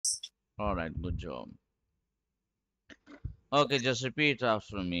All right, good job. Okay, just repeat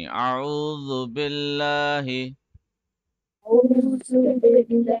after me. A'udhu billahi. أعوذ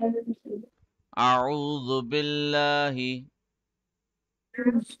بالله A'udhu billahi.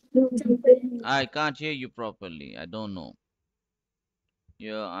 أعوذ بالله. I can't hear you properly. I don't know.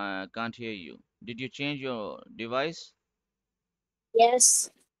 Yeah, I can't hear you. Did you change your device?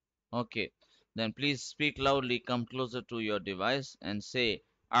 Yes. Okay. Then please speak loudly, come closer to your device and say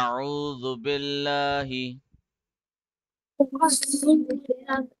A'udhu billahi أعوذ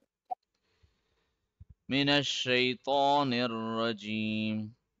بالله minash shaitanir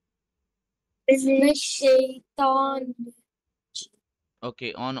rajim. من الشيطان.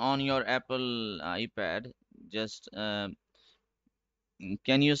 Okay, on your Apple iPad, just can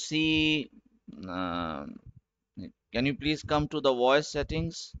you see um can you please come to the voice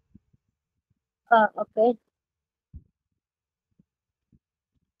settings? Okay.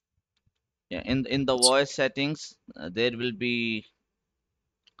 Yeah, in the voice settings, there will be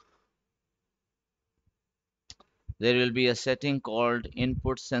a setting called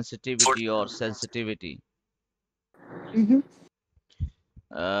input sensitivity or sensitivity. Mm-hmm.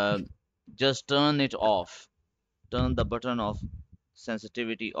 Uh, just turn it off. Turn the button of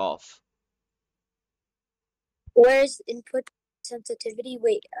sensitivity off. Where's input sensitivity?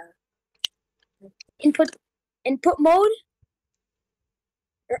 Wait. Input input mode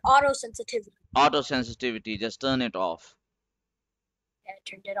or auto sensitivity? Auto sensitivity, just turn it off. Yeah, I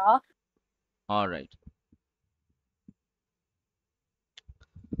turned it off. All right.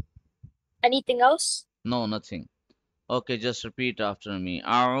 Anything else? No, nothing. Okay, just repeat after me.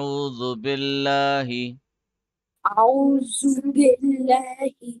 A'udhu billahi أعوذ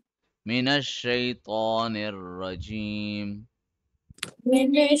بالله minash shaitanir rajim.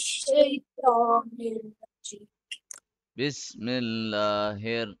 من الشيطان الرجيم.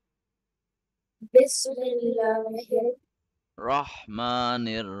 Bismillahir بسم الله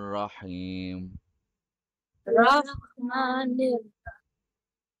rahmanir rahim. الرحمن الرحيم.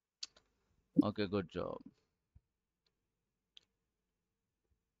 Okay, good job.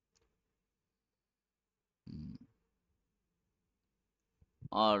 Hmm.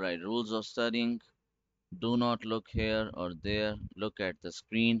 All right, rules of studying. Do not look here or there. Look at the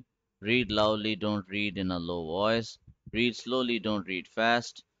screen. Read loudly, don't read in a low voice. Read slowly, don't read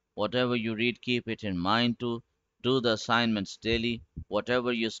fast. Whatever you read, keep it in mind too. Do the assignments daily.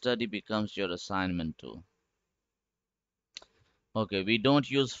 Whatever you study becomes your assignment too. Okay, we don't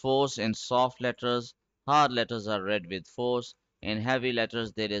use force in soft letters. Hard letters are read with force. In heavy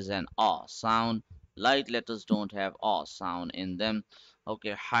letters, there is an ah sound. Light letters don't have ah sound in them.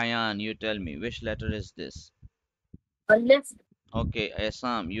 Okay, Hayan, you tell me, which letter is this? Alif. Okay,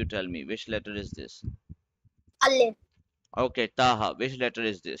 Assam, you tell me, which letter is this? Alif. Okay, Taha, which letter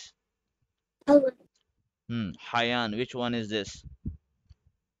is this? Alif. Hayan, which one is this?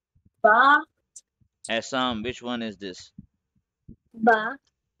 Ba. Assam, which one is this? Ba.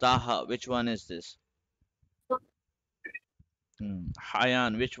 Taha, which one is this?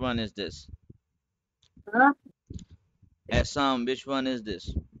 Hayan, which one is this? Ba. Assam, which one is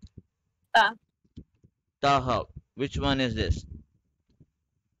this? Ba. Taha, which one is this?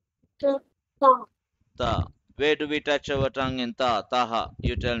 Ta. Ta. Ta. Where do we touch our tongue in ta? Taha,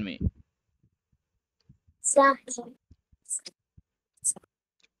 you tell me. Sa.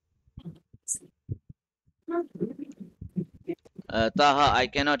 Taha, I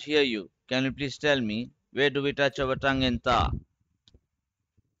cannot hear you. Can you please tell me? Where do we touch our tongue in ta?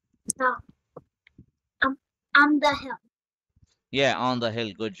 Ta. I'm the help. Yeah, on the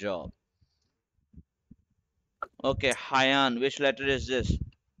hill. Good job. Okay, Hayan, which letter is this?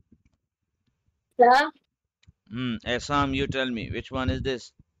 Ta. Assam, you tell me. Which one is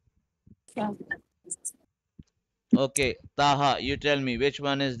this? Ta. Okay, Taha, you tell me. Which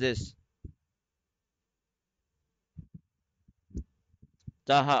one is this?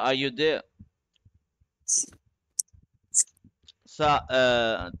 Taha, are you there?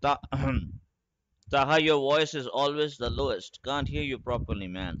 Taha, your voice is always the lowest. Can't hear you properly,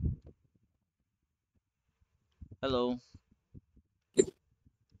 man. Hello.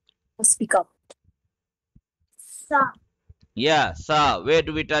 Speak up. Sa. Yeah, Sa. Where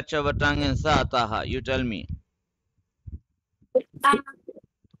do we touch our tongue in Sa, Taha? You tell me.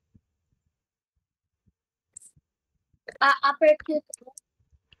 Uh, upper tooth.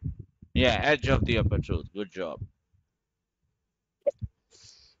 Yeah, edge of the upper tooth. Good job.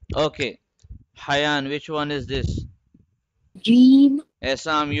 Okay, Hayan, which one is this? Dream.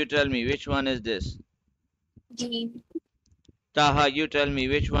 Assam, you tell me. Which one is this? Dream. Taha, you tell me.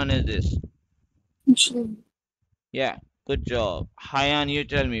 Which one is this? Dream. Yeah. Good job. Hayan, you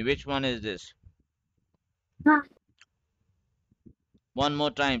tell me which one is this? Ha. One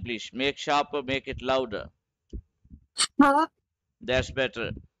more time, please. Make sharper, make it louder. Ha. That's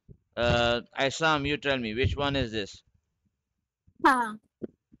better. Isam, you tell me which one is this? Ha.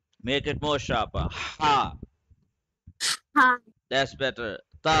 Make it more sharper. Ha. Ha. That's better.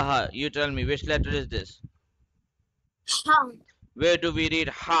 Taha, you tell me which letter is this? Ha. Where do we read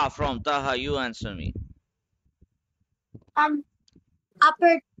ha from? Taha, you answer me. Um.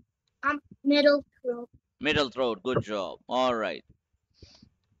 Upper. Middle throat. Middle throat. Good job. All right.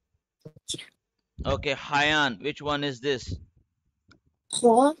 Okay, Hayan, which one is this?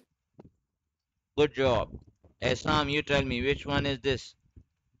 Ha. Good job. Esam, you tell me which one is this?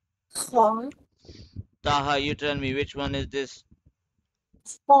 Ha. Taha, you tell me which one is this?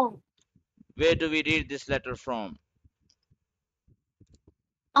 Ha. Where do we read this letter from?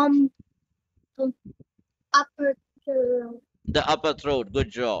 Um. um, Upper throat. The upper throat. Good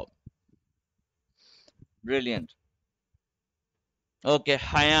job. Brilliant. Okay,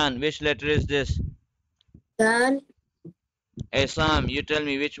 Hayan, which letter is this? Dal. Esam, you tell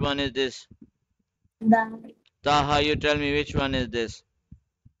me which one is this? Dal. Taha, you tell me which one is this?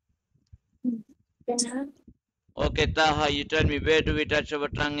 Dal. Okay, Taha, you tell me where do we touch our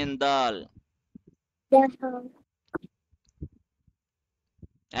tongue in dal? Dal.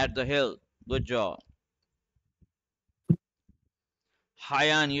 At the hill. Good job.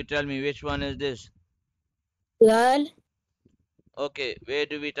 Hayan, you tell me which one is this? Dal. Okay, where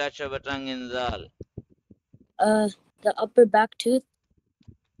do we touch our tongue in dal? Uh. The upper back tooth.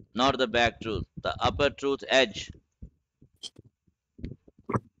 Not the back tooth, the upper tooth edge.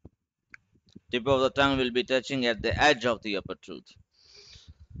 Tip of the tongue will be touching at the edge of the upper tooth.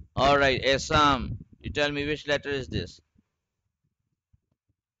 Alright, Esam, you tell me which letter is this?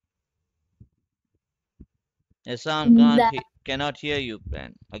 Esam Dal. cannot hear you,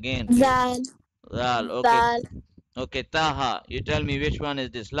 man. Again, please. Dal. Dal. Okay. Dal. Okay, Taha, you tell me which one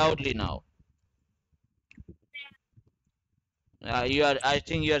is this? Loudly now. I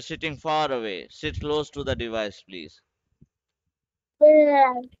think you are sitting far away. Sit close to the device, please.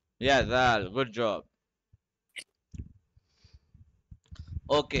 Dal. Yeah, Dal. Good job.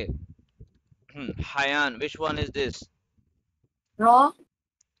 Okay. Hayan, which one is this? Raw.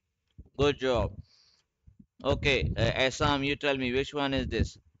 Good job. Okay, Assam, you tell me which one is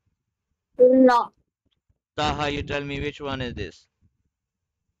this? Raw. Taha, you tell me which one is this?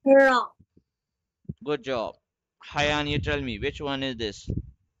 Raw. Good job. Hayan, you tell me which one is this?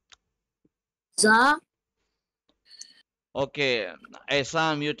 Za. Okay,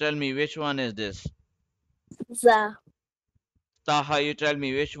 Assam, you tell me which one is this? Za. Taha, you tell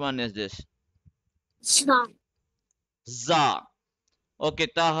me which one is this? Za. Za. Okay,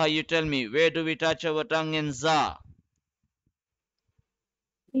 Taha, you tell me where do we touch our tongue in za?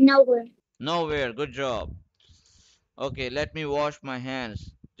 Nowhere. Nowhere. Good job. Okay, let me wash my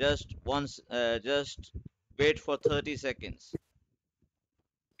hands. Just once, just wait for 30 seconds.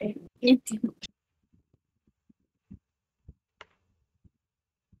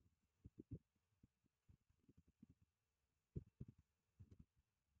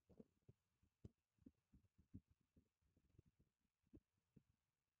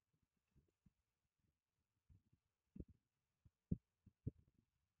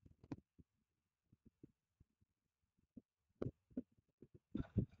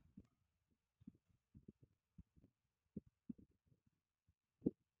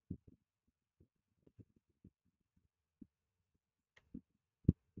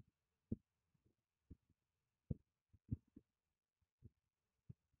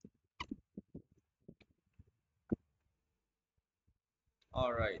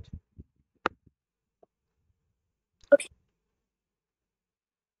 All right. Okay.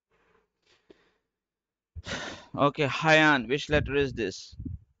 Okay, Hayan, which letter is this?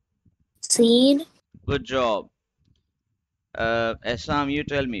 Seen. Good job. Assam, you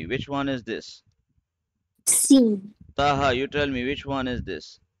tell me which one is this? Seen. Taha, you tell me which one is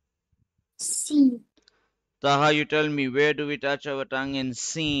this? Seen. Taha, you tell me where do we touch our tongue in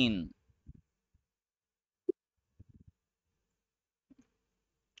seen?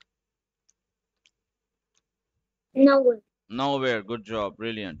 Nowhere. Nowhere. Good job.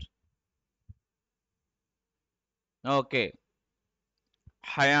 Brilliant. Okay.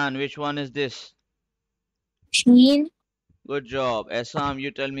 Hayan, which one is this? Sheen. Good job. Assam,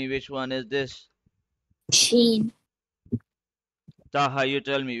 you tell me which one is this? Sheen. Taha, you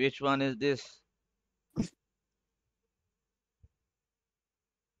tell me which one is this?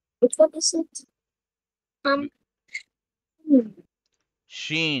 Which one is it? Um. Hmm.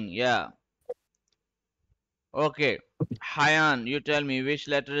 Sheen. Yeah. Okay. Hayan, you tell me which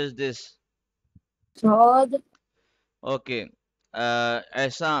letter is this? Rod. Okay.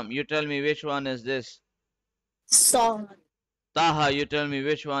 Assam, you tell me which one is this? Sod. Taha, you tell me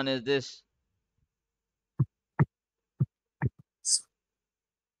which one is this?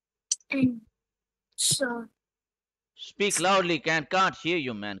 And sod. Speak loudly, can't hear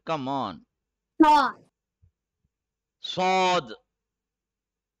you, man. Come on. Sod. Sod.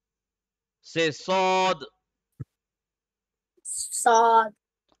 Say sod. Sod.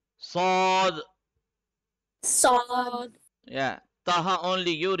 Sod. Sod. Yeah. Taha,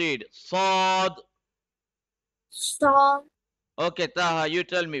 only you read. Sod. Sod. Okay, Taha, you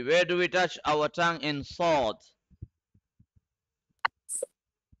tell me, where do we touch our tongue in sod?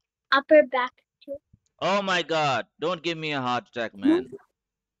 Upper back tooth. Oh my god, don't give me a heart attack, man.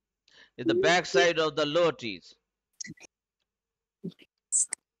 It's the backside of the lower teeth.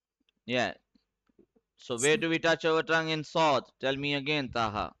 Yeah. So where do we touch our tongue in sod? Tell me again,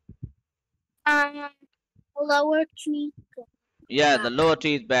 Taha. Um, lower cheek. Yeah, the Back. lower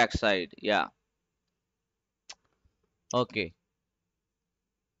teeth backside. Yeah. Okay.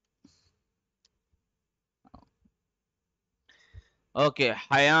 Okay,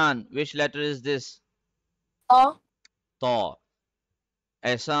 Hayan, which letter is this? O. Thaw.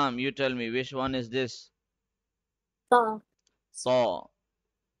 Assam, you tell me, which one is this? Thaw. Thaw.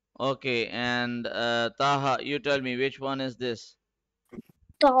 Okay, and Taha, you tell me, which one is this?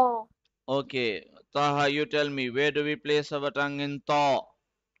 Thaw. Okay, Taha, you tell me, where do we place our tongue in thaw?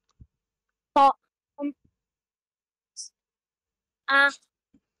 Thaw. Um, uh,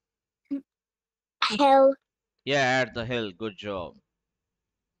 hell. Yeah, at the hill. Good job.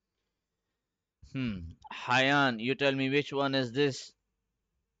 Hayan, you tell me, which one is this?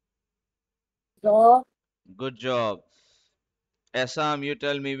 Zaw. Good job. Assam, you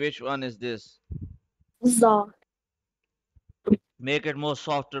tell me, which one is this? Zaw. Make it more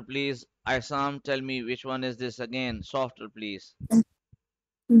softer, please. Assam, tell me, which one is this again? Softer, please.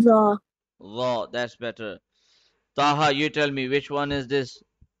 Zaw. Law, that's better. Taha, you tell me, which one is this?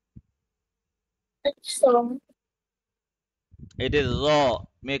 Zaw. It is law.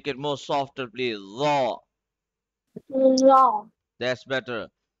 Make it more softer, please. Law. Zaw. That's better.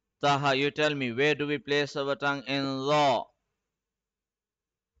 Taha, you tell me, where do we place our tongue in law?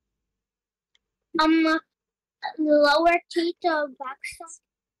 Um, lower teeth of backside.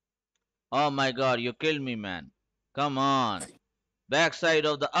 Oh my god, you killed me, man. Come on. Backside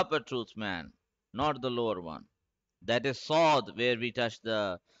of the upper tooth, man. Not the lower one. That is sawed where we touch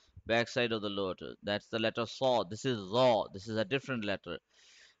the backside of the lower tooth. That's the letter saw. This is law. This is a different letter.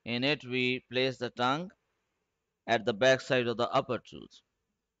 In it, we place the tongue at the backside of the upper tooth.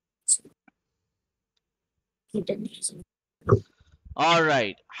 All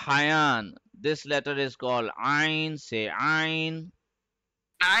right, Hayan. This letter is called Ain. Say Ain.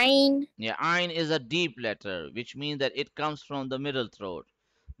 Ein. Yeah, Ain is a deep letter, which means that it comes from the middle throat,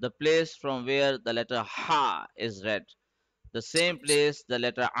 the place from where the letter Ha is read, the same place the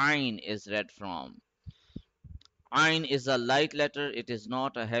letter Ain is read from. Ain is a light letter. It is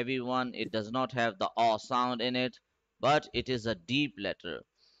not a heavy one. It does not have the aw sound in it, but it is a deep letter.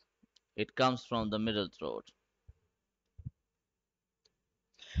 It comes from the middle throat.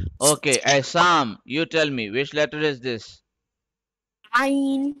 Okay, Assam, you tell me, which letter is this?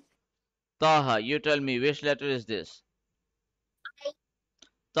 Ein. Taha, you tell me, which letter is this?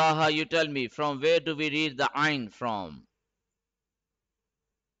 Taha, you tell me, from where do we read the Ain from?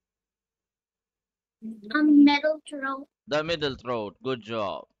 Middle throat. The middle throat. Good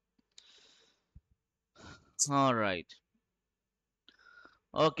job. All right.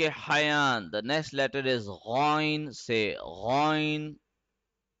 Okay, Hayan, the next letter is Ghain. Say Ghain.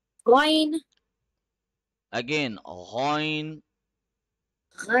 Goin. Again, Ghain,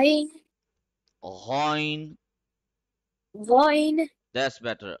 Rein. Ghain. Voin. That's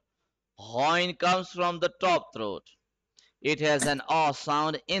better. Ghain comes from the top throat. It has an aw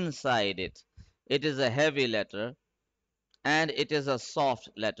sound inside it. It is a heavy letter and it is a soft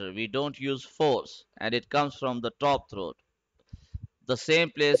letter. We don't use force and it comes from the top throat, the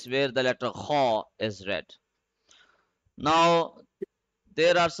same place where the letter Kha is read. Now,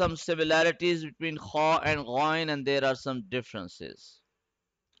 there are some similarities between Kha and Ghain and there are some differences.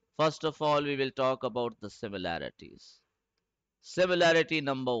 First of all, we will talk about the similarities. Similarity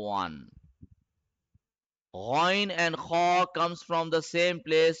number one. Ghain and Kha comes from the same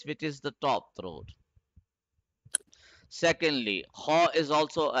place which is the top throat. Secondly, Kha is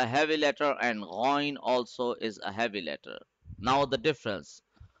also a heavy letter and Ghain also is a heavy letter. Now the difference.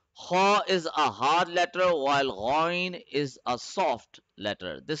 Kha is a hard letter while Ghain is a soft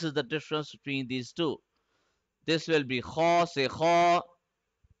letter. This is the difference between these two. This will be kha. Say kha.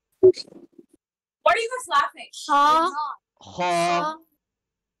 What are you guys laughing? Ha. Kha.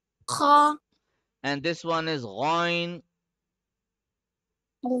 Ha. And this one is ghain.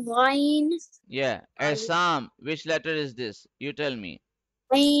 Line. Yeah. Assam. Which letter is this? You tell me.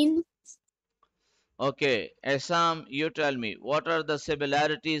 Line. Okay. Assam, you tell me. What are the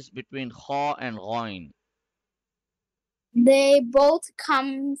similarities between kha and ghain? They both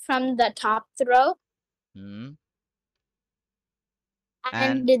come from the top throat, Hmm.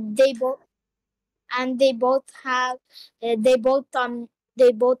 and And they both have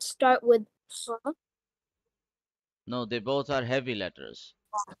they both start with ha. no, they both are heavy letters.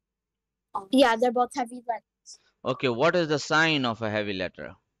 Yeah, they're both heavy letters. Okay. What is the sign of a heavy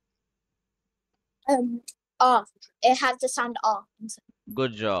letter? Um, ah. It has the sound ah.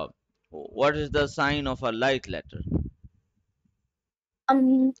 Good job. What is the sign of a light letter?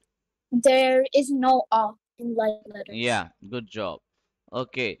 Um, there is no ah in light letters. Yeah, good job.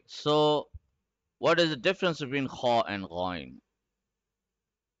 Okay, so what is the difference between kha and ghain?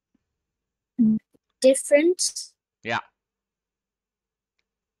 Different. Yeah,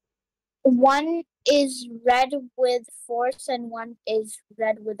 One is read with force and one is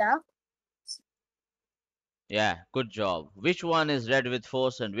read without. yeah, good job. Which one is read with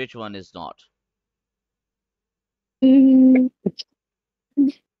force and which one is not? Mm,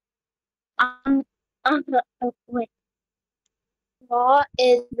 um, wait. Law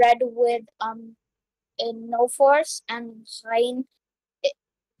is read with in no force and Ghain.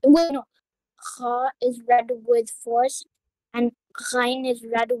 Wait, no. Kha is read with force and Ghain is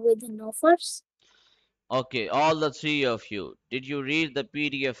read with no force. Okay, all the three of you, did you read the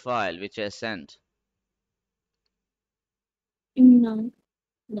PDF file which I sent? No,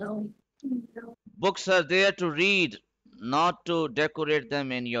 no, no. Books are there to read, not to decorate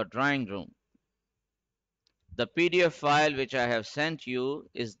them in your drawing room. The PDF file which I have sent you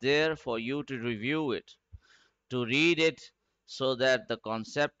is there for you to review it, to read it so that the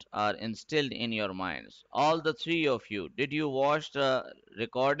concepts are instilled in your minds. All the three of you, did you watch the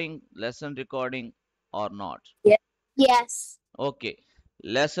recording, lesson recording or not? Yeah. Yes. Okay.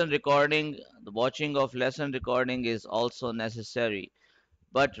 Lesson recording, the watching of lesson recording is also necessary,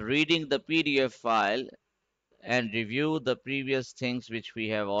 but reading the PDF file and review the previous things which we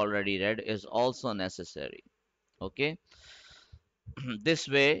have already read is also necessary. Okay. This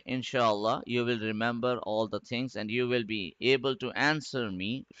way, inshallah, you will remember all the things and you will be able to answer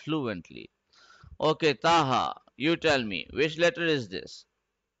me fluently. Okay, Taha, you tell me, which letter is this?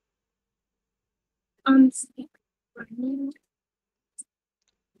 Um,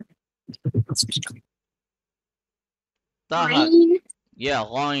 Taha, Ghain. yeah,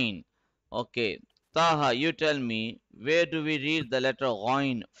 Ghain. Okay, Taha, you tell me, where do we read the letter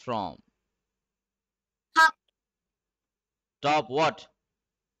Ghain from? Top. Top what?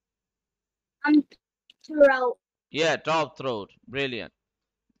 Um, throat. Yeah, top throat. Brilliant.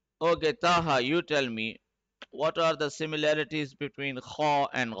 Okay, Taha, you tell me, what are the similarities between Kha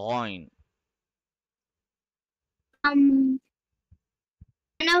and Ghain? Um,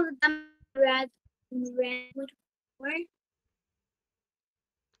 one of them read with force.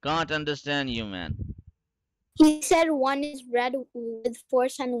 Can't understand you, man. He said one is read with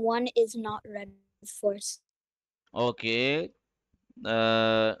force and one is not read with force. Okay,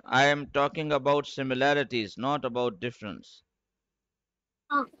 I am talking about similarities, not about difference.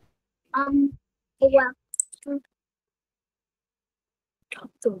 Oh, um, well,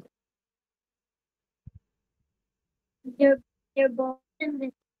 so they're they're both in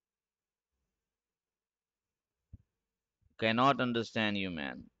the Cannot understand you,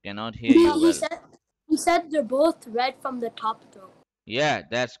 man. Cannot hear yeah, you well. he said they're both read from the top throat. Yeah,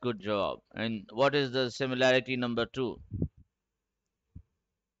 that's good job. And what is the similarity number two?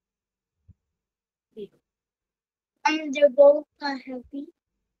 They're both heavy.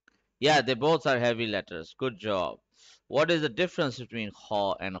 Yeah, they both are heavy letters. Good job. What is the difference between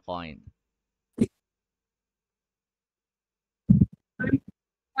Kha and Ghain?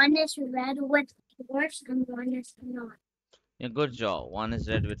 One is read with force and one is not. Yeah, good job. One is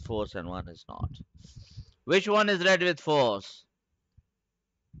read with force and one is not. Which one is read with force?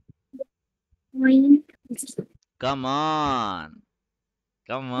 Green. Come on.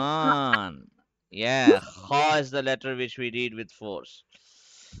 Come on. Yeah, Kha is the letter which we read with force.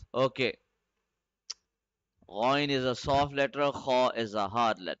 Okay. Ghain is a soft letter, Kha is a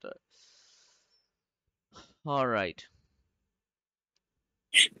hard letter. All right.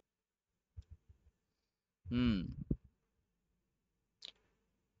 Hmm.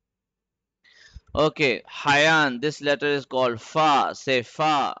 Okay, Hayan, this letter is called Fa. Say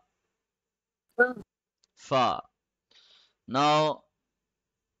Fa. fa. Now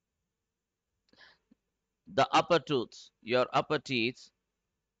the upper tooth, your upper teeth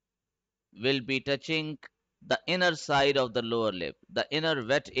will be touching the inner side of the lower lip, the inner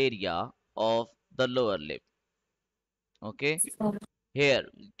wet area of the lower lip. Okay, here,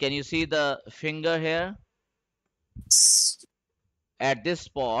 can you see the finger here? At this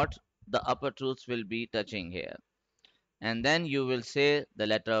spot, the upper tooth will be touching here. And then you will say the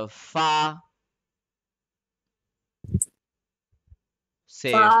letter fa,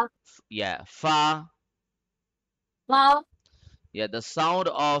 say, Fa, yeah, fa. fa, Yeah, the sound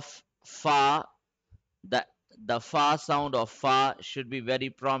of fa, the, the fa sound of fa should be very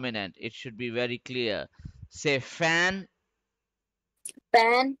prominent. It should be very clear. Say fan,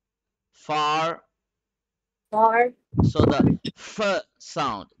 fan, far. far, So the f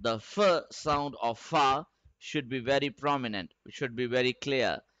sound of fa should be very prominent. It should be very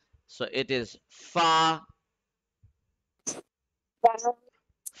clear. So it is fa, fa,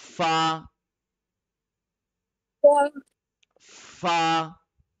 fa, fa, fa.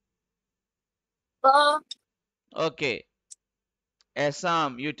 fa, Okay.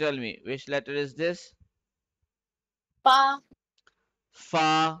 Assam, you tell me, which letter is this? fa,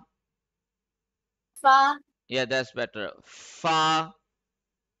 Fa. fa, Yeah, that's better. Fa.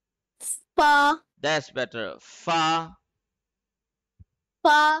 fa, That's better. Fa.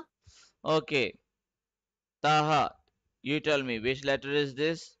 fa, Okay. Taha, you tell me, which letter is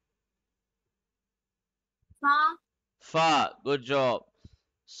this? fa, Fa. Good job.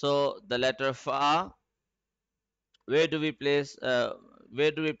 So the letter fa, where do we place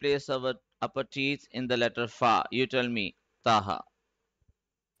our upper teeth in the letter fa? You tell me, Taha.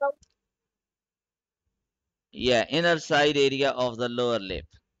 Yeah, inner side area of the lower lip,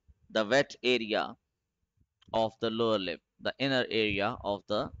 the wet area of the lower lip, the inner area of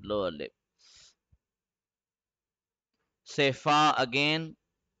the lower lip. Say fa again,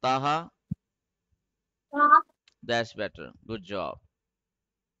 Taha. fa. That's better. Good job.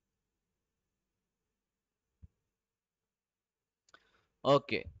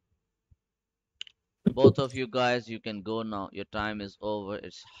 Okay, both of you guys, you can go now. Your time is over.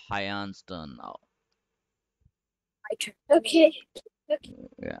 It's Hayan's turn now. My turn. Okay. Okay.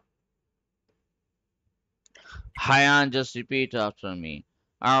 Yeah. Hayan, just repeat after me.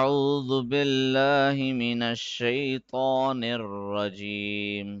 أعوذ بالله من الشيطان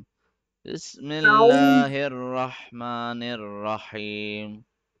الرجيم. بسم أعوذ الله الرحمن الرحيم.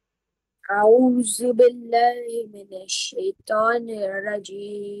 أعوذ بالله من الشيطان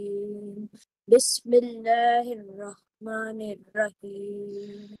الرجيم. بسم الله الرحمن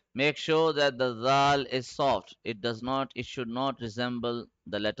الرحيم. Make sure that the zal is soft. It should not resemble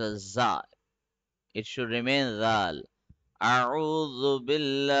the letter za. It should remain zal. أعوذ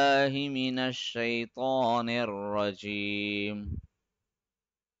بالله من الشيطان الرجيم.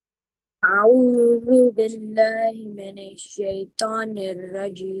 أعوذ بالله من الشيطان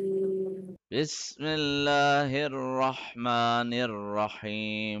الرجيم. بسم الله الرحمن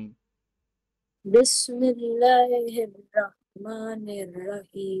الرحيم. بسم الله الرحمن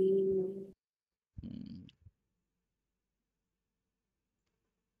الرحيم. Hmm.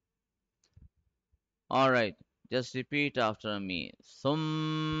 All right, just repeat after me.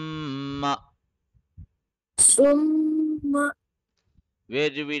 Summa. ثم Where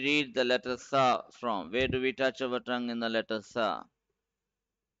do we read the letter sa from? Where do we touch our tongue in the letter sa?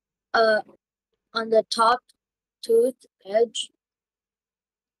 uh, on the top tooth edge.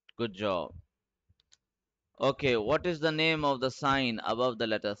 Good job. Okay, what is the name of the sign above the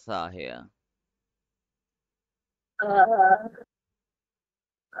letter sa here? Uh,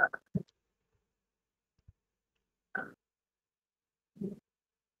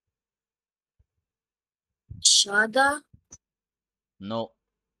 Shada, No,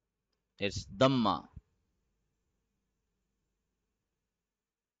 it's Dhamma.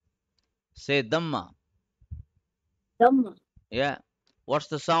 Say Dhamma. Dhamma. Yeah. What's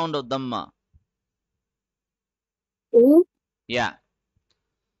the sound of Dhamma? U Yeah.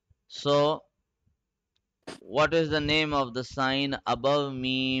 So, what is the name of the sign above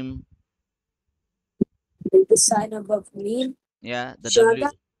Meme? with the sign above me. Yeah, the W.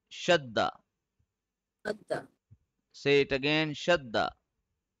 Shada, Shadda. Shadda, Say it again. Shadda.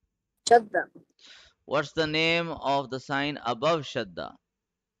 Shadda. What's the name of the sign above Shadda?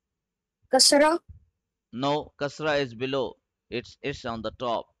 Kasra, No, Kasra is below. It's on the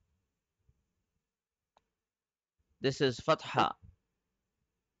top. This is Fatha.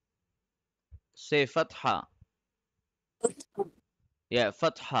 Say Fatha. Yeah,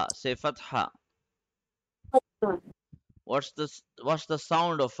 Fatha. Say Fatha. What's the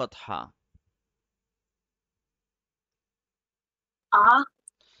sound of Fatha? Ah.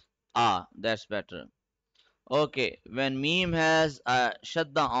 Ah, that's better. Okay, when meme has a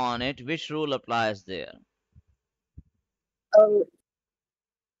shadda on it, which rule applies there? Oh,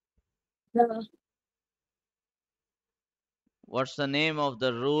 the What's the name of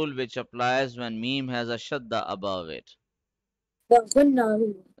the rule which applies when meme has a shadda above it? gunna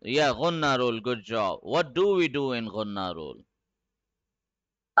rule. Yeah, gunna rule, good job. What do we do in gunna rule?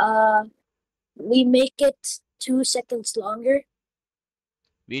 Uh, we make it 2 seconds longer.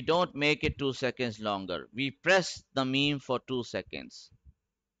 We don't make it 2 seconds longer. We press the meme for 2 seconds.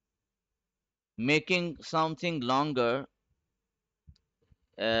 Making something longer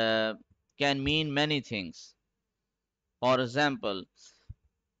uh, can mean many things. For example,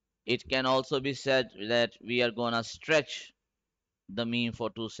 it can also be said that we are gonna stretch the meme for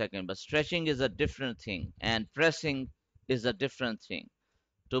 2 seconds, but stretching is a different thing, and pressing is a different thing.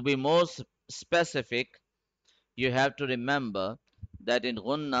 To be more specific, you have to remember that in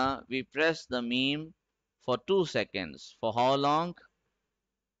Gunna we press the meme for 2 seconds. For how long?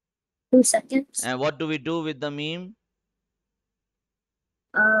 2 seconds. And what do we do with the meme?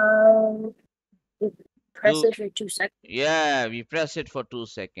 Um, we press Do it for 2 seconds. Yeah, we press it for 2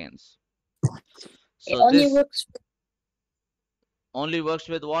 seconds. It So only this works. only works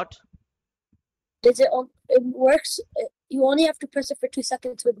with what? Does it? It works. You only have to press it for 2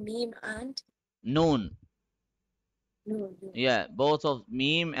 seconds with meme and Noon. no, no. Yeah, both of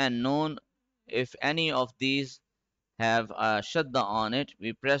meme and noon. If any of these have a shadda on it,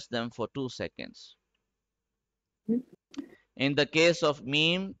 we press them for 2 seconds. Hmm? In the case of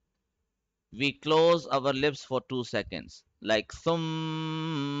meme, we close our lips for 2 seconds. Like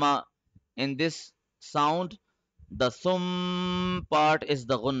thumma. In this sound, the thum part is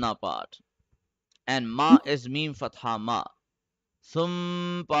the gunna part, and ma is meme fatha ma.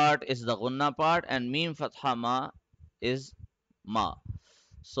 Thum part is the gunna part, and meme fatha ma is ma.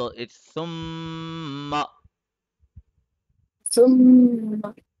 So it's thumma.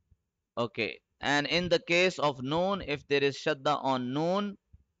 Thumma. Okay. And in the case of noon, if there is shadda on noon,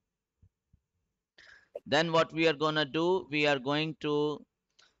 then what we are gonna do, we are going to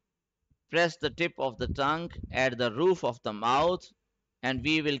press the tip of the tongue at the roof of the mouth, and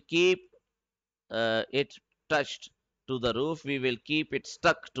we will keep it touched to the roof. We will keep it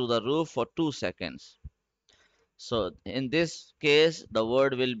stuck to the roof for 2 seconds. So in this case, the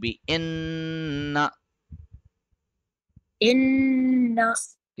word will be inna. Inna.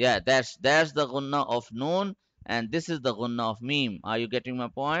 Yeah, that's the gunna of noon, and this is the gunna of meme. Are you getting my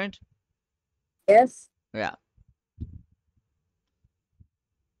point? Yes. Yeah.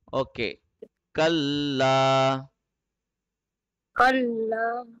 Okay. Kalla.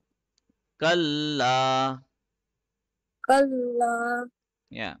 Kalla. Kalla. Kalla.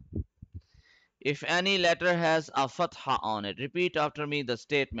 Yeah. If any letter has a fatha on it, repeat after me the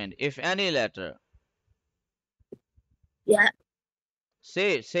statement. If any letter, Yeah.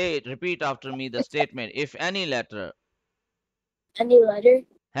 say it, repeat after me the It's statement. If any letter any letter.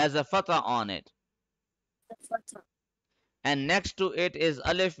 has a fatha on it, Fatha. and next to it is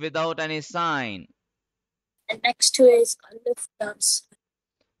alif without any sign, And next to it is alif dance.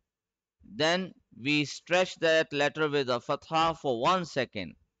 then we stretch that letter with a fatha for 1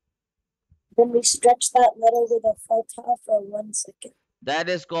 second. Then we stretch that letter with a fatha for 1 second. That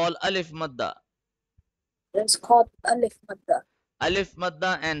is called alif madda. It's called alif madda. Alif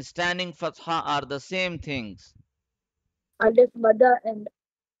madda and standing fatha are the same things. Alif madda and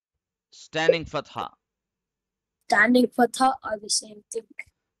Standing fatha. standing fatha are the same thing.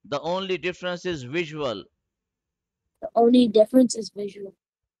 The only difference is visual. The only difference is visual.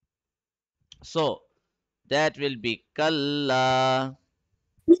 So that will be kalla,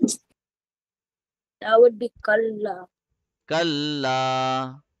 That would be kalla.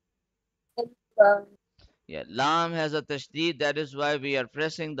 kalla. Kalla. Yeah, lam has a tashdid, that is why we are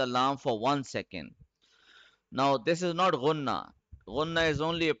pressing the lam for 1 second. Now this is not gunna. Gunna is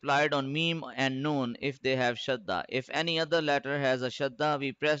only applied on meme and noon if they have shadda. If any other letter has a shadda,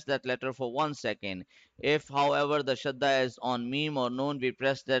 we press that letter for 1 second. If, however, the shadda is on meme or noon, we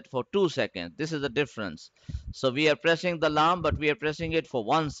press that for 2 seconds. This is the difference. So we are pressing the lam, but we are pressing it for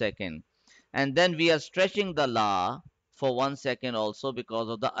 1 second. And then we are stretching the la for 1 second also because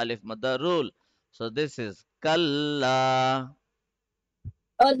of the alif madda rule. So this is kalla.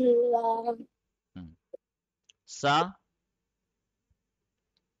 Allah. Hmm. Sa,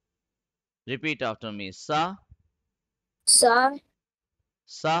 repeat after me. Sa, Sa.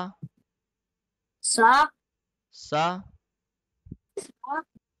 sa, Sa. sa, Sa.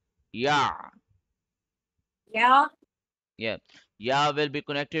 ya. Ya. Yeah. Ya will be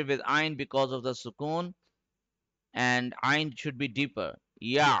connected with ain because of the sukoon. and Ain should be deeper.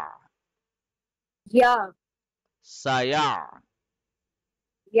 Ya, Ya. saya,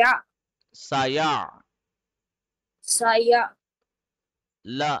 Ya. saya, Saya.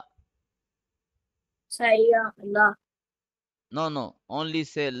 la. Saya. La. No, no, only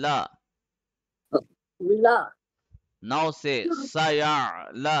say la. La. Now say saya,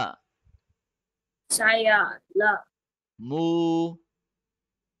 la. Saya. La. Mu.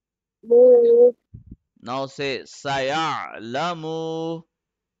 Mu. Now say saya, la mu.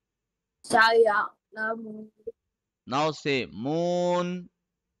 Saya. Lamu. Now say moon.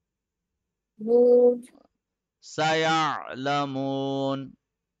 Moon. Saya, la moon.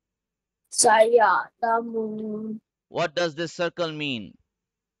 Saya. Lamu. What does this circle mean?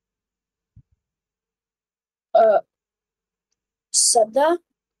 Uh. Sada.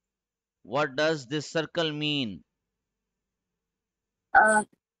 What does this circle mean? Uh.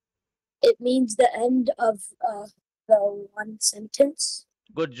 It means the end of the one sentence.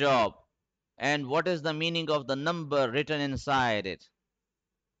 Good job. And what is the meaning of the number written inside it?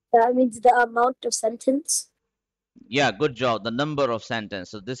 That means the amount of sentence. Yeah, good job. The number of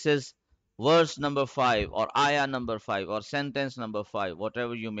sentence. So this is verse number 5 or ayah number 5 or sentence number 5,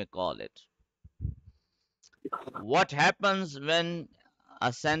 whatever you may call it. What happens when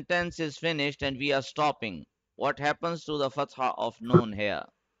a sentence is finished and we are stopping? What happens to the fatha of noon here?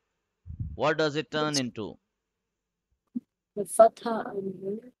 What does it turn into? The fatha and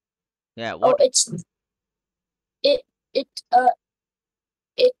nun. Yeah, Oh, what? it it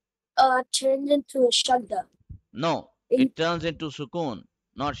turns into a shadda. No, it turns into sukoon,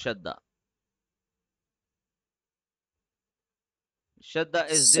 not shadda. Shadda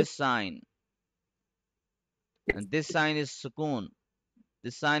is this sign, and this sign is sukoon.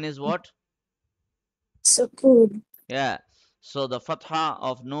 This sign is what? Sukoon. Yeah. So the fatha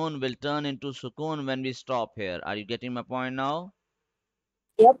of noon will turn into sukoon when we stop here. Are you getting my point now?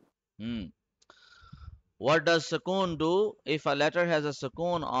 Yep. What does sukoon do? If a letter has a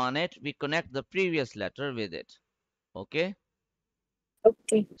sukoon on it, we connect the previous letter with it. Okay?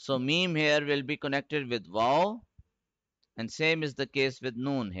 Okay. So meme here will be connected with waw, and same is the case with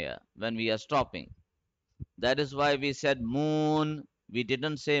noon here when we are stopping. That is why we said moon. We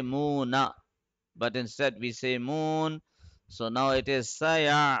didn't say moona, but instead we say moon. So now it is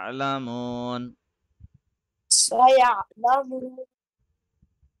saya'lamun. Saya'lamu.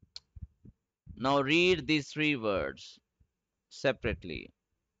 Now read these three words separately.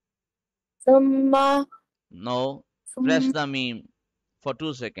 Thumma. No, press Thumma. the meme for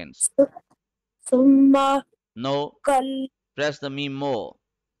 2 seconds. Thumma. No, Kal. press the meme more.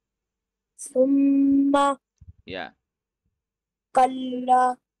 Thumma. Yeah.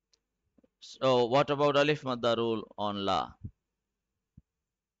 Kalla. So what about alif madda rule on la?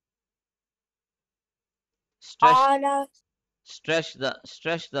 Stretch Ala.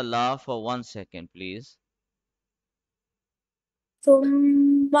 stretch the la for 1 second, please.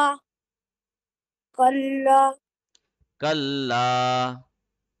 Thumma. Kalla. Kalla,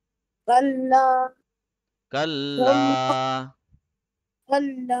 Kalla. Thumma. kalla.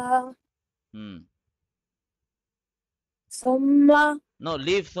 Kalla. Hmm. Thumma. No,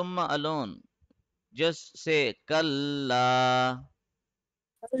 leave thumma alone. Just say kalla,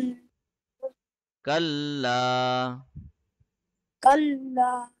 kalla.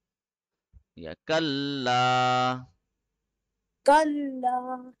 Kalla. Yeah, kalla.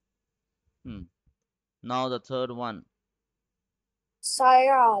 Kalla. Hmm. Now the third one.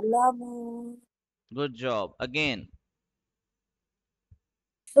 Saya'lamu. Good job. Again.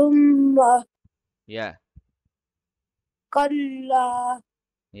 Thumma. Yeah, Kalla.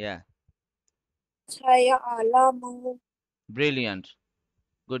 yeah. Saya'lamu. Brilliant.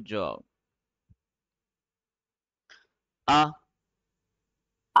 Good job. A,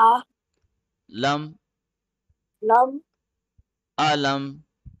 A. lam, Lam. alam,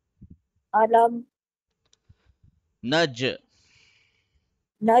 Alam. naj.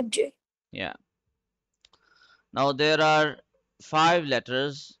 Nudge. Yeah. Now there are 5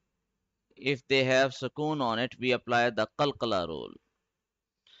 letters. If they have sukoon on it, we apply the qalqala rule.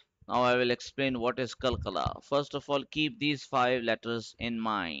 Now I will explain what is qalqala. First of all, keep these 5 letters in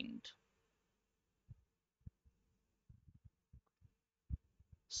mind.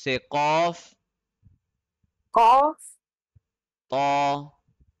 Say qaf, Qaf. ta,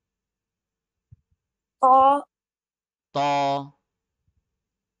 Ta. ta,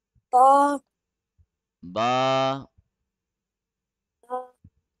 Ta. ba, Ta.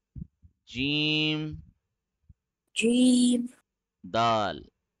 jim, Jim. dal.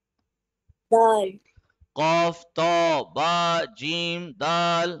 Dal. Qaf, ta, ba, jim,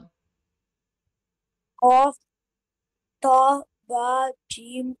 dal. Qaf. Ta, Ba,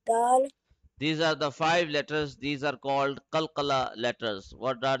 Jim, Dal. These are the 5 letters. These are called qalqala letters.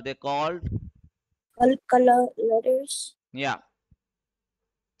 What are they called? Color letters. Yeah.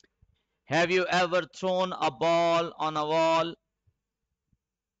 Have you ever thrown a ball on a wall?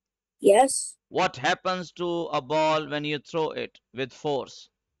 Yes. What happens to a ball when you throw it with force?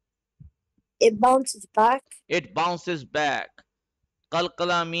 It bounces back. It bounces back.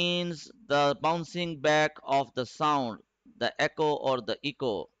 Qalqala means the bouncing back of the sound, the echo or the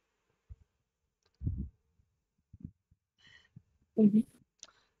echo. Mhm.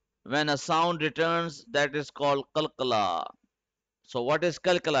 When a sound returns, that is called qalqala. So what is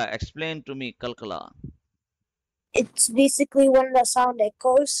qalqala? Explain to me qalqala. It's basically when the sound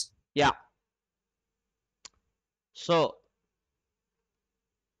echoes. Yeah. So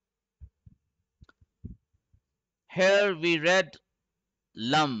here we read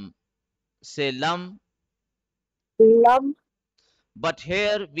lam. Say lam. Lum, But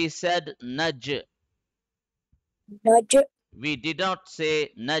here we said nudge. nudge. We did not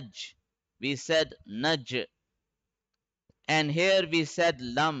say nudge. We said nudge. And here we said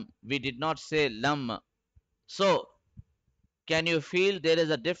lam. We did not say lam. So can you feel there is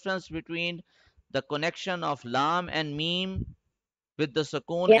a difference between the connection of lam and meme with the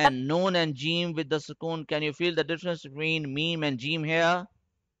sukoon Yeah. and noon and jeem with the sukoon? Can you feel the difference between meme and jeem here?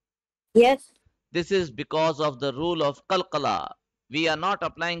 Yes. This is because of the rule of qalqala. We are not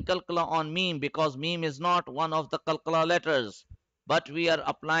applying qalqala on meme because meme is not one of the qalqala letters, but we are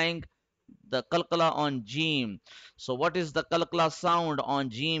applying the qalqala on jeem. So what is the qalqala sound on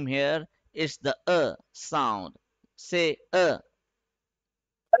jeem here? It's the sound. Say Uh,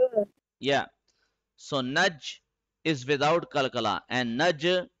 Yeah. So nudge is without qalqala and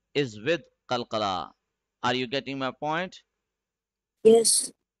nudge is with qalqala. Are you getting my point?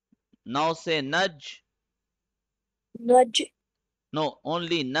 yes. Now say nudge. Nudge, No,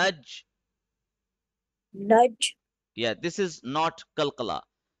 only nudge. nudge, Yeah, this is not qalqala.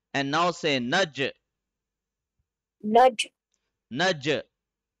 And now say nudge. nudge, Nudge.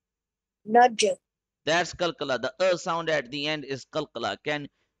 nudge. That's qalqala. The sound at the end is qalqala.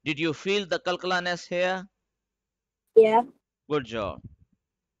 Did you feel the qalqalaness here? Yeah. Good job.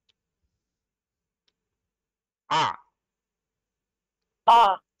 Ah.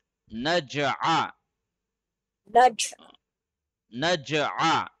 Ah, Naj'a. nudge,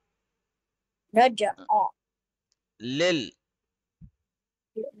 Naj'a. nudge. Ah, Lil.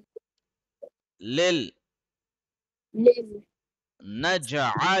 Lil. live,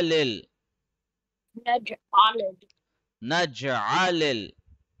 Naj'a lil. nudge, olive, Naj'a lil.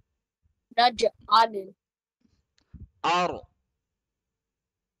 nudge, olive, Ar.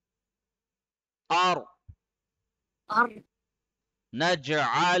 Ar. ar,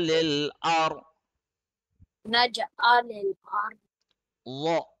 Naj'a lil ar. nudge, olive, ar,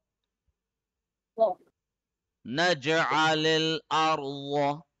 Lo. wo, Naj'a lil ar.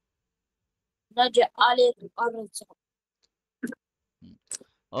 nudge, olive, orange.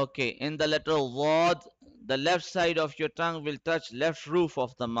 Okay, in the letter Wad, the left side of your tongue will touch left roof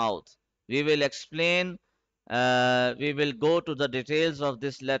of the mouth. We will explain, we will go to the details of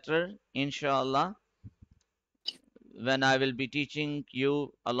this letter, inshallah, when I will be teaching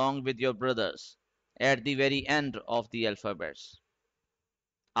you along with your brothers at the very end of the alphabets.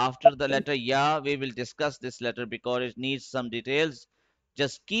 After the letter Ya, we will discuss this letter because it needs some details.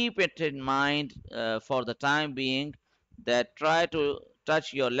 Just keep it in mind for the time being that try to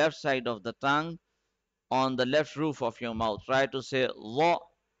touch your left side of the tongue on the left roof of your mouth. Try to say lo.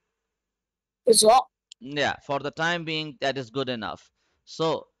 Zo, Yeah, for the time being, that is good enough.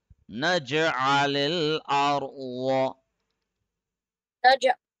 So, naj'alil arwa.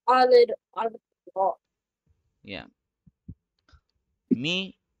 nudge, olive, ar, wo. Yeah.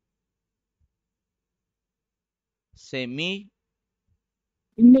 Me, say me.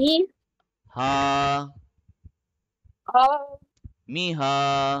 Me, Ha, ah, me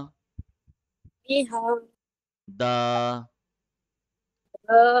ha. me, ha, Da.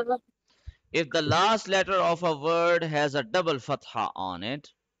 uh, If the last letter of a word has a double fatha on it,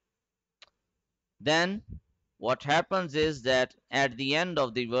 then what happens is that at the end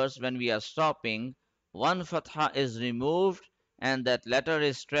of the verse, when we are stopping, one fatha is removed and that letter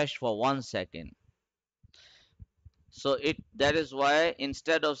is stretched for 1 second. So that is why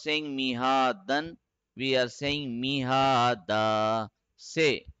instead of saying mihadan, we are saying mihada.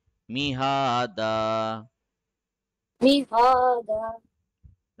 Say mihada. me, ha, da,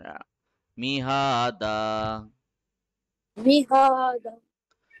 Yeah. Mihada. me, ha, da.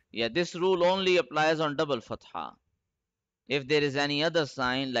 Yeah, this rule only applies on double fatha. If there is any other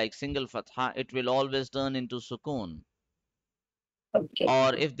sign like single fatha, it will always turn into sukoon. Okay.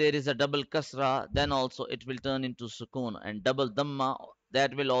 Or if there is a double kasra, then also it will turn into sukoon, and double dhamma,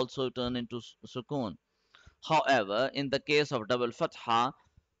 that will also turn into sukoon. However, in the case of double fatha,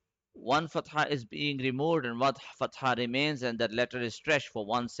 one fatha is being removed and one fatha remains, and that letter is stretched for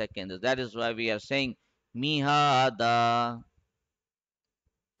 1 second. That is why we are saying mihada.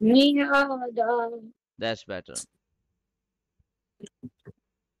 Mihada. That's better.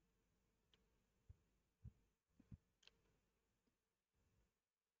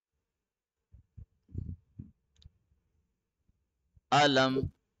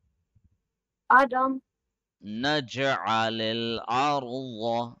 Alam Adam. naj'alil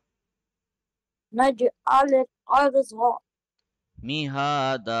arda نجعل الأرض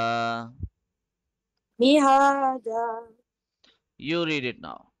mihada. مهادا. You read it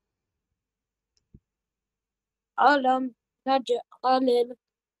now. ألم نجعل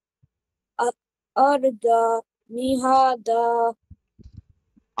الأرض مهادا.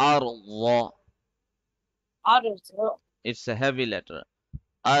 Arda. أرض. It's a heavy letter.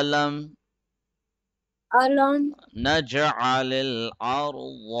 Alam ألم naj'alil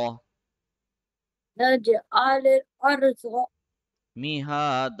arda نجعل الأرض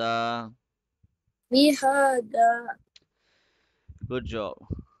mihada. مهادا. Good job.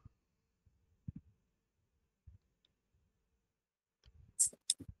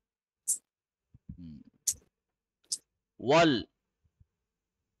 Hmm. Wal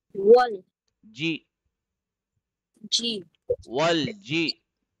والجي. ji wal ji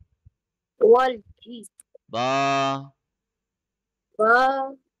والجي. ba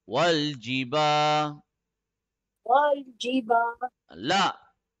با. wal ji ba والجبا. la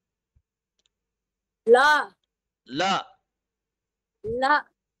لا. la لا.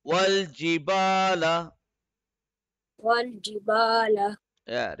 wal jibala. والجبال.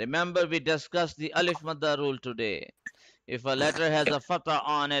 Yeah, remember we discussed the alif madda rule today. If a letter has a fatha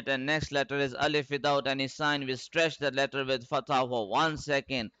on it and next letter is alif without any sign, we stretch the letter with fatha for 1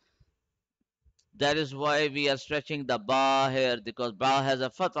 second. That is why we are stretching the ba here, because ba has a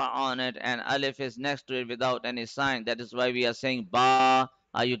fatha on it and alif is next to it without any sign. That is why we are saying ba.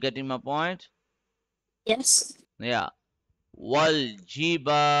 Are you getting my point? Yes. Yeah. Wal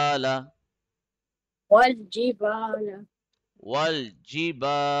jibala. والجبال. Wal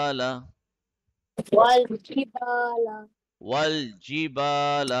jibala. والجبال. Wal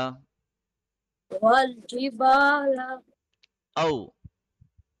jibala. والجبال. Oh.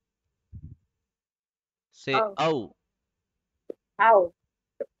 Say أو. oh. أو.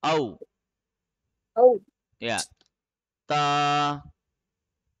 Oh. أو. Yeah. Ta.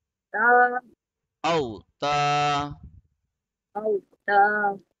 تا. Oh. Ta. أو.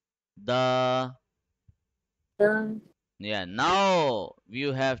 تا. Da. تا. Yeah. Now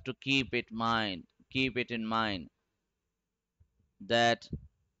you have to keep it in mind that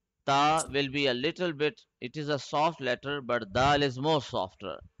ta will be a little bit, it is a soft letter, but dal is more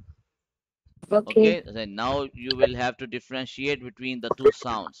softer. Okay. Okay, then now you will have to differentiate between the two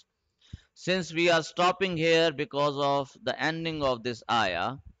sounds. Since we are stopping here because of the ending of this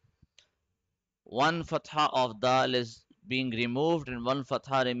ayah, one fatha of dal is being removed and one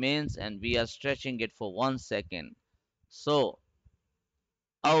fatha remains, and we are stretching it for 1 second. So,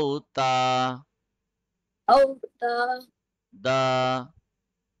 auta, أو. تا. da,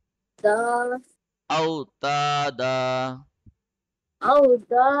 دا. autada, أو.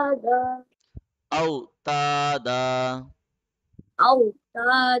 دا. دا. autada. أو.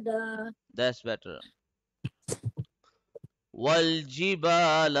 تا. دا. That's better.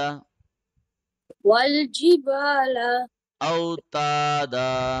 Waljibala, والجبال.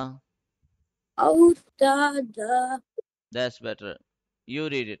 autada. أو. تا. دا. That's better. You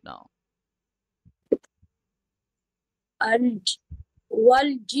read it now.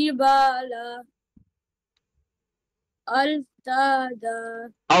 والجبال.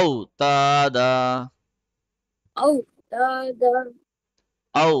 أوتادا. Autada, أوتادا.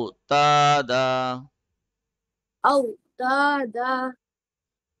 autada, أوتادا.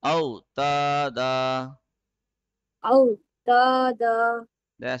 autada. أوتادا.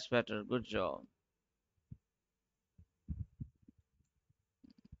 That's better. Good job.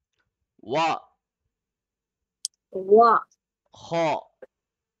 Wa, و. kha,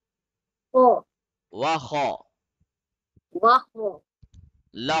 خو. wa kha, وخو.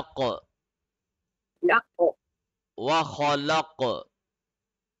 laq, لق. wa khalaq,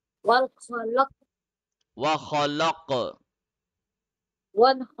 والخلق. wa khalaq.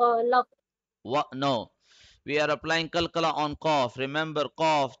 والخلق. No. We are applying kalkala on qaf. Remember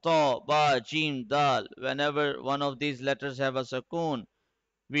qaf, ta, ba, jim, dal. Whenever one of these letters have a sukoon,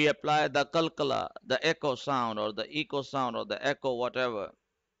 We apply the kalkala, the echo sound or the echo sound or the echo whatever.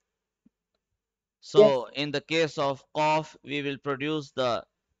 Yes. So in the case of qaf, we will produce the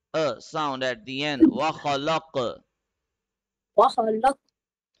sound at the end. Wa khalaq, وخلق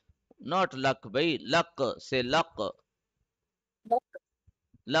not lak bhai, lak, say lak.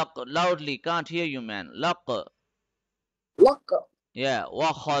 Lak, loudly, can't hear you man. Lak, لق yeah,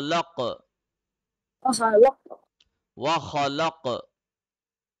 wa khalaq, وخلق wa khalaq.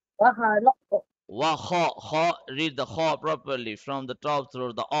 وخلق Wa kha, kha, read the kha properly from the top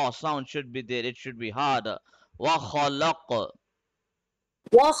through the ah sound should be there, it should be harder. Wa khalaq,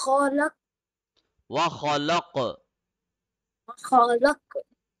 وخلق wa khalaq, وخلق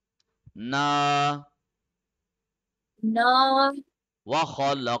na, نا wa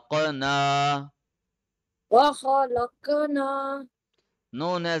khalaqna. وخلقنا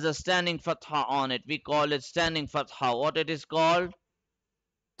Known as a standing fatha on it. We call it standing fatha. What it is called?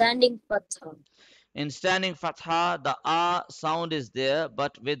 standing fatha. In standing fatha, the ah sound is there,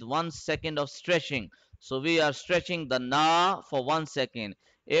 but with 1 second of stretching. So we are stretching the na for 1 second.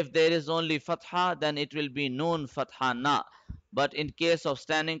 If there is only fatha, then it will be noon fatha na. But in case of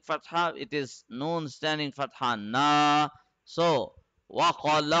standing fatha, it is noon standing fatha na. So wa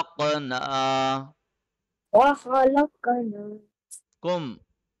khalaqna وخلقنا kum,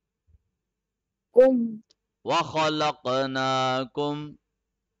 كم wa khalaqnakum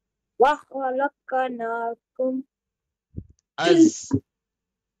وخلقناكم az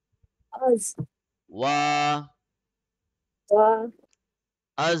أز wa و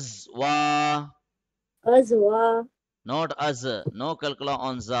azwa, أزوا not az, no kalkala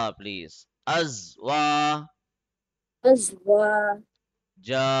on za, please. Azwa أزواجا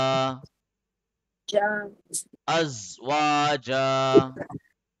ja, azwaja.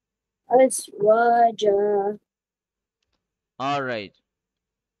 أزواجا All right.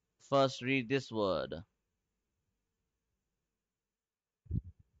 First, read this word.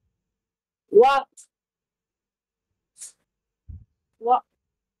 و و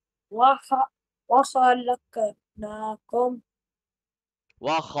وخ وخلقناكم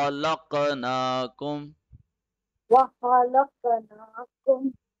Wa khalaqnakum.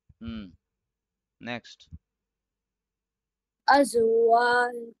 وخلقناكم Next.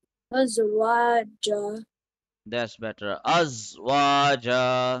 أزواج أزواجا That's better.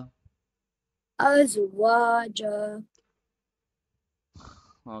 Azwaja. أزواجا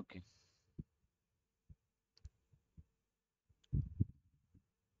Okay.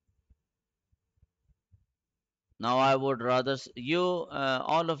 Now I would rather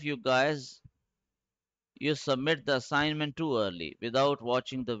all of you guys, you submit the assignment too early without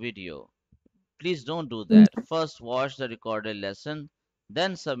watching the video. Please don't do that. First watch the recorded lesson,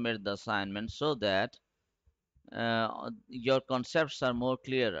 then submit the assignment so that your concepts are more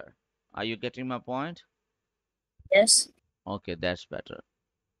clearer. Are you getting my point? Yes. Okay, that's better.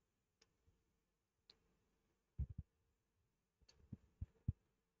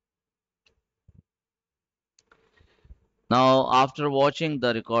 Now, after watching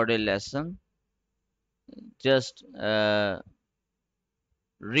the recorded lesson, just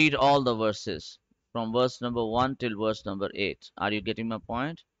read all the verses from verse number 1 till verse number 8. Are you getting my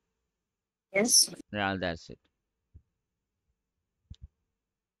point? Yes. Yeah, that's it.